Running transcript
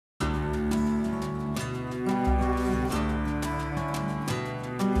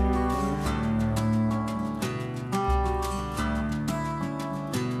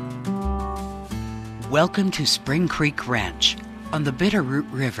Welcome to Spring Creek Ranch on the Bitterroot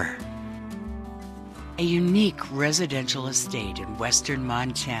River, a unique residential estate in western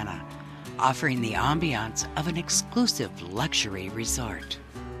Montana, offering the ambiance of an exclusive luxury resort.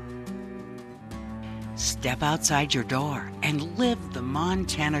 Step outside your door and live the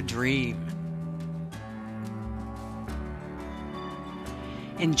Montana dream.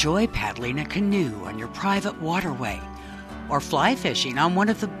 Enjoy paddling a canoe on your private waterway or fly fishing on one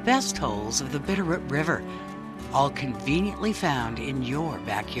of the best holes of the Bitterroot River, all conveniently found in your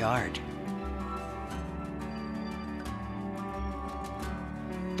backyard.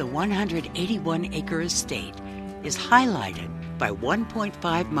 The 181-acre estate is highlighted by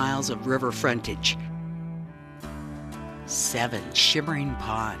 1.5 miles of river frontage, 7 shimmering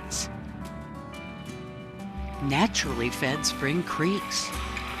ponds, naturally fed spring creeks,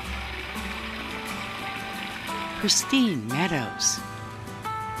 pristine meadows,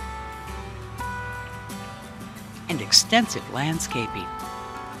 and extensive landscaping.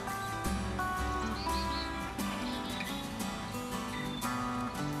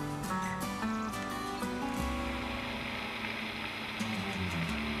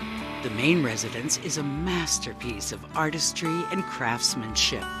 The main residence is a masterpiece of artistry and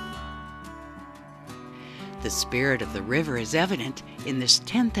craftsmanship. The spirit of the river is evident in this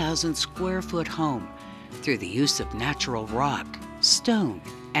 10,000 square foot home through the use of natural rock, stone,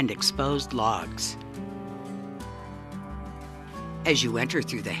 and exposed logs. As you enter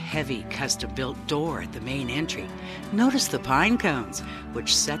through the heavy custom-built door at the main entry, notice the pine cones,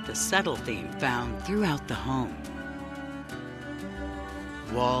 which set the subtle theme found throughout the home.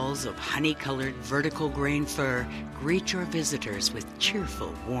 Walls of honey-colored vertical grain fir greet your visitors with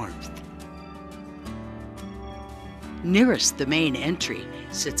cheerful warmth. Nearest the main entry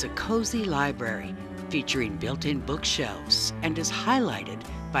sits a cozy library featuring built-in bookshelves and is highlighted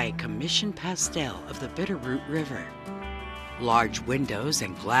by a commissioned pastel of the Bitterroot River. Large windows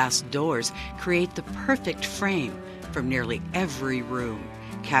and glass doors create the perfect frame from nearly every room,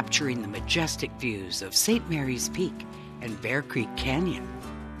 capturing the majestic views of St. Mary's Peak and Bear Creek Canyon.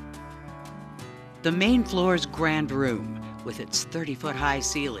 The main floor's grand room, with its 30-foot-high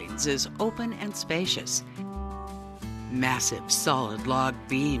ceilings, is open and spacious. Massive solid log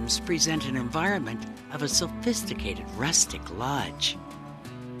beams present an environment of a sophisticated rustic lodge.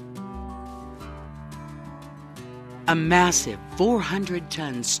 A massive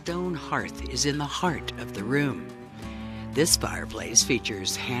 400-ton stone hearth is in the heart of the room. This fireplace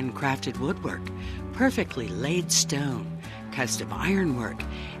features handcrafted woodwork, perfectly laid stone, custom ironwork,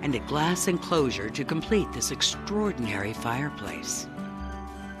 and a glass enclosure to complete this extraordinary fireplace.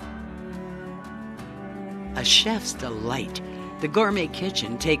 A chef's delight, the gourmet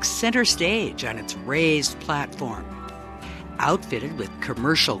kitchen takes center stage on its raised platform. Outfitted with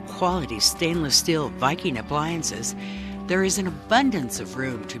commercial quality stainless steel Viking appliances, there is an abundance of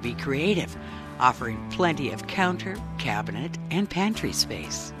room to be creative, offering plenty of counter, cabinet, and pantry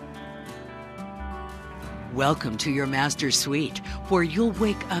space. Welcome to your master suite, where you'll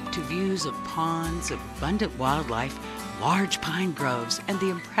wake up to views of ponds, abundant wildlife, large pine groves, and the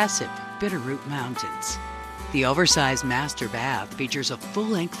impressive Bitterroot Mountains. The oversized master bath features a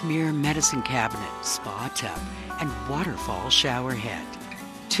full-length mirror medicine cabinet, spa tub, and waterfall shower head.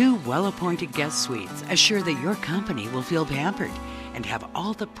 2 well-appointed guest suites assure that your company will feel pampered and have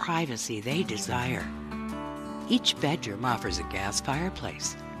all the privacy they desire. Each bedroom offers a gas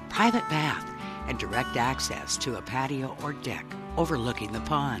fireplace, private bath, and direct access to a patio or deck overlooking the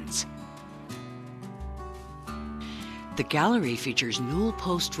ponds. The gallery features newel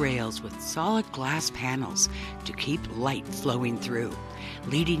post rails with solid glass panels to keep light flowing through,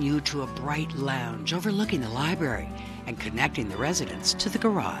 leading you to a bright lounge overlooking the library and connecting the residence to the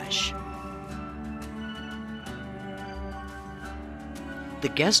garage. The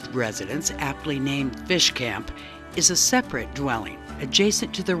guest residence, aptly named Fish Camp, is a separate dwelling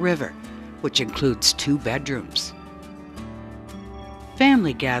adjacent to the river, which includes 2 bedrooms,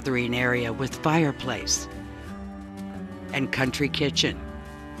 family gathering area with fireplace, and country kitchen.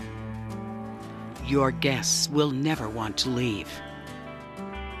 Your guests will never want to leave.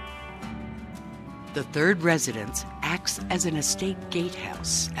 The third residence acts as an estate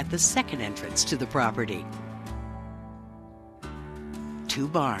gatehouse at the second entrance to the property. 2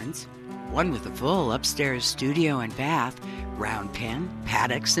 barns, one with a full upstairs studio and bath, round pen,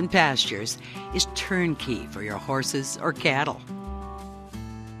 paddocks, and pastures, is turnkey for your horses or cattle.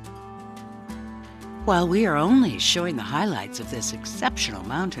 While we are only showing the highlights of this exceptional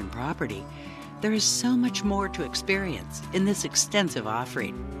mountain property, there is so much more to experience in this extensive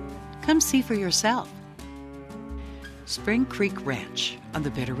offering. Come see for yourself. Spring Creek Ranch on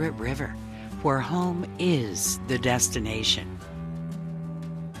the Bitterroot River, where home is the destination.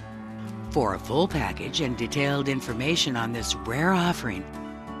 For a full package and detailed information on this rare offering,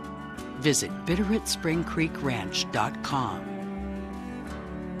 visit BitterrootSpringCreekRanch.com.